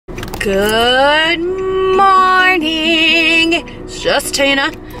Good morning. It's just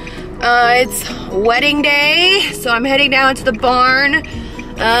Tina. It's wedding day, so I'm heading down to the barn.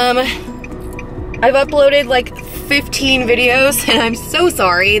 I've uploaded like 15 videos, and I'm so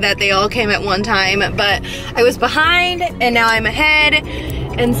sorry that they all came at one time, but I was behind and now I'm ahead.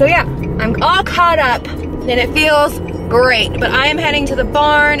 And so yeah, I'm all caught up and it feels great. But I am heading to the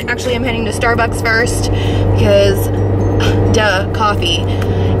barn. Actually, I'm heading to Starbucks first because duh, coffee.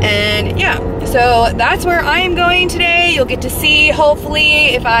 And yeah, so that's where I am going today. You'll get to see, hopefully,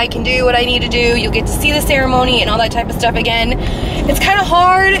 if I can do what I need to do, you'll get to see the ceremony and all that type of stuff again. It's kind of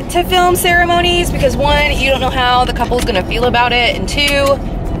hard to film ceremonies because one, you don't know how the couple's gonna feel about it, and two,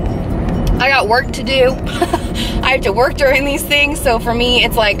 I got work to do. I have to work during these things, so for me,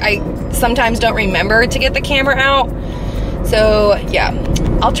 it's like I sometimes don't remember to get the camera out. So yeah,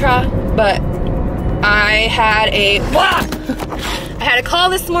 I'll try, but I had a call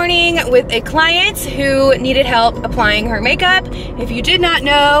this morning with a client who needed help applying her makeup. If you did not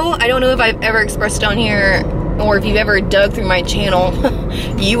know, I don't know if I've ever expressed on here or if you've ever dug through my channel,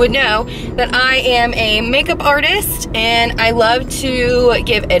 you would know that I am a makeup artist and I love to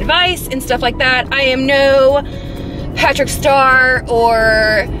give advice and stuff like that. I am no Patrick Starr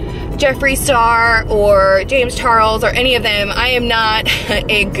or Jeffree Star or James Charles or any of them. I am not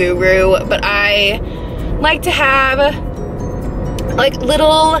a guru, but I like to have like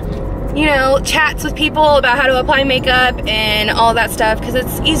little, you know, chats with people about how to apply makeup and all that stuff because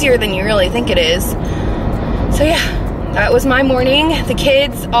it's easier than you really think it is. So yeah, that was my morning. The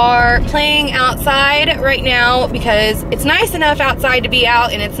kids are playing outside right now because it's nice enough outside to be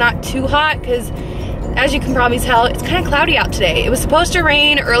out and it's not too hot because, as you can probably tell, it's kind of cloudy out today. It was supposed to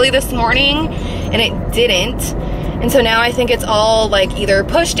rain early this morning and it didn't. And so now I think it's all like either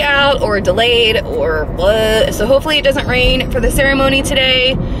pushed out or delayed or what. So hopefully it doesn't rain for the ceremony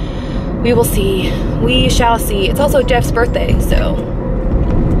today. We will see. We shall see. It's also Jeff's birthday, so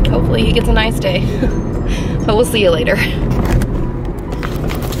hopefully he gets a nice day. But we'll see you later.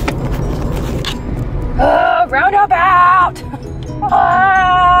 Oh, roundabout!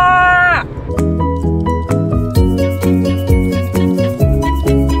 Ah!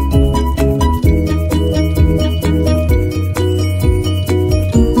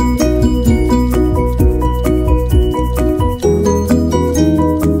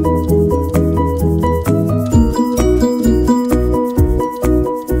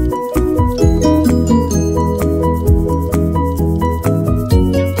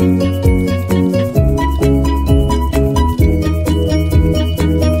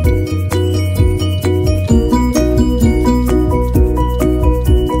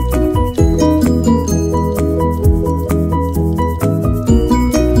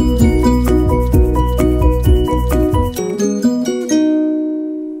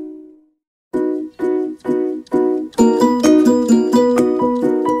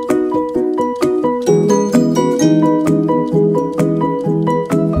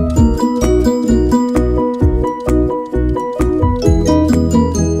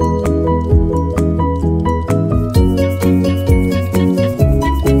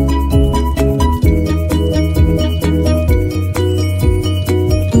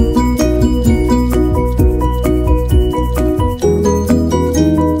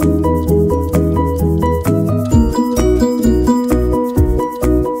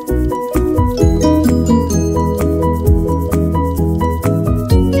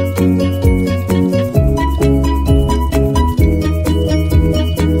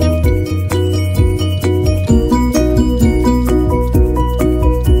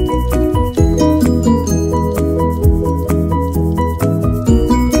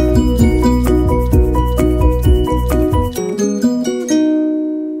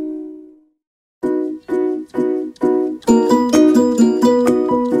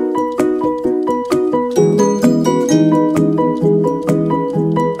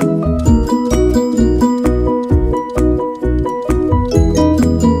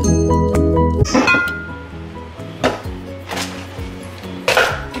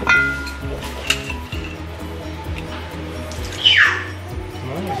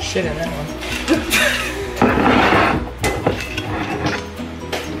 Shit in that one.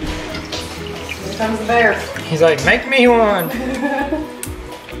 Here comes the bear. He's like, make me one.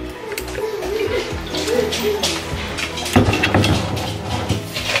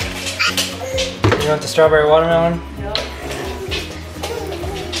 You want the strawberry watermelon? Yep.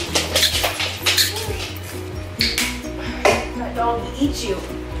 That dog eats you.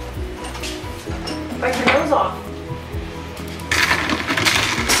 Bite your nose off.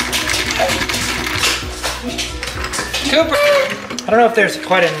 Cooper! don't know if there's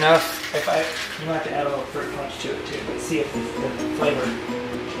quite enough. You might have to add a little fruit punch to it too, but see if the flavor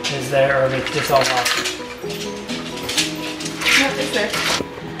is there or if it's just all lost. No, it's there.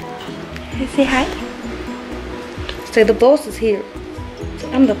 Hey, say hi. Say the boss is here.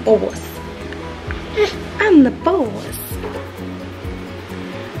 So I'm the boss. I'm the boss.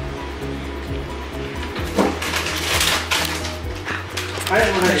 I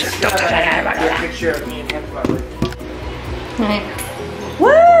didn't want to get a picture of me and him probably. Right.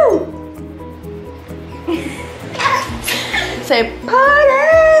 Woo! Say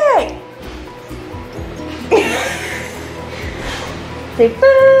party! Say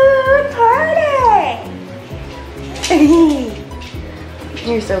food party!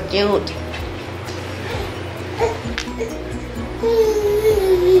 You're so cute.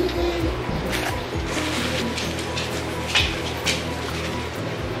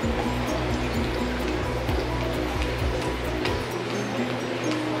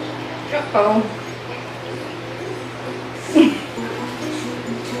 Uh-oh.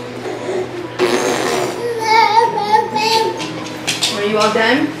 Are you all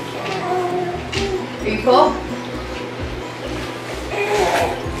done? Are you full?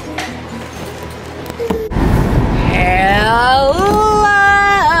 Hello!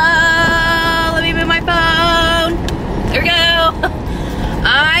 Let me move my phone. There we go.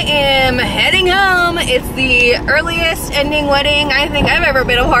 I am heading home. It's the earliest ending wedding I think I've ever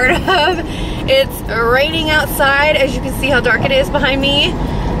been a part of. It's raining outside, as you can see how dark it is behind me.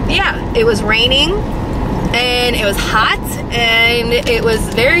 Yeah, it was raining and it was hot and it was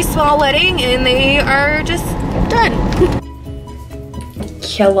a very small wedding and they are just done.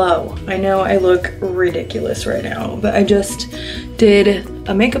 Hello. I know I look ridiculous right now, but I just did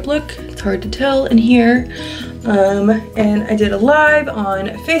a makeup look. It's hard to tell in here. And I did a live on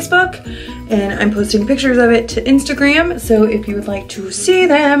Facebook and I'm posting pictures of it to Instagram. So if you would like to see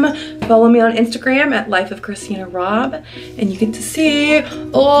them, follow me on Instagram at Life of Christina Robb and you get to see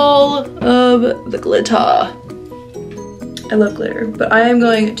all of the glitter. I love glitter, but I am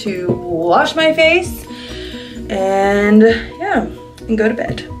going to wash my face and yeah, and go to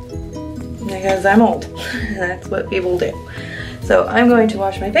bed because I'm old. That's what people do. So I'm going to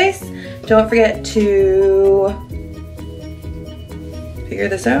wash my face. Don't forget to figure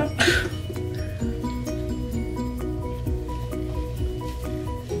this out.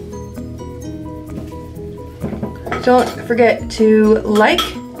 Don't forget to like,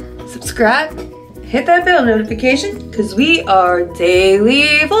 subscribe, hit that bell notification because we are daily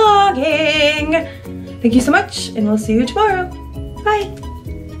vlogging. Thank you so much and we'll see you tomorrow. Bye.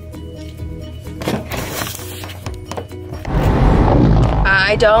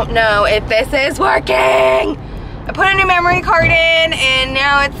 I don't know if this is working. I put a new memory card in and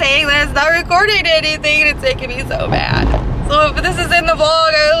now it's saying that it's not recording anything and it's making me so bad. So if this is in the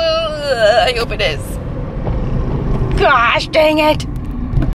vlog, I hope it is. Gosh dang it.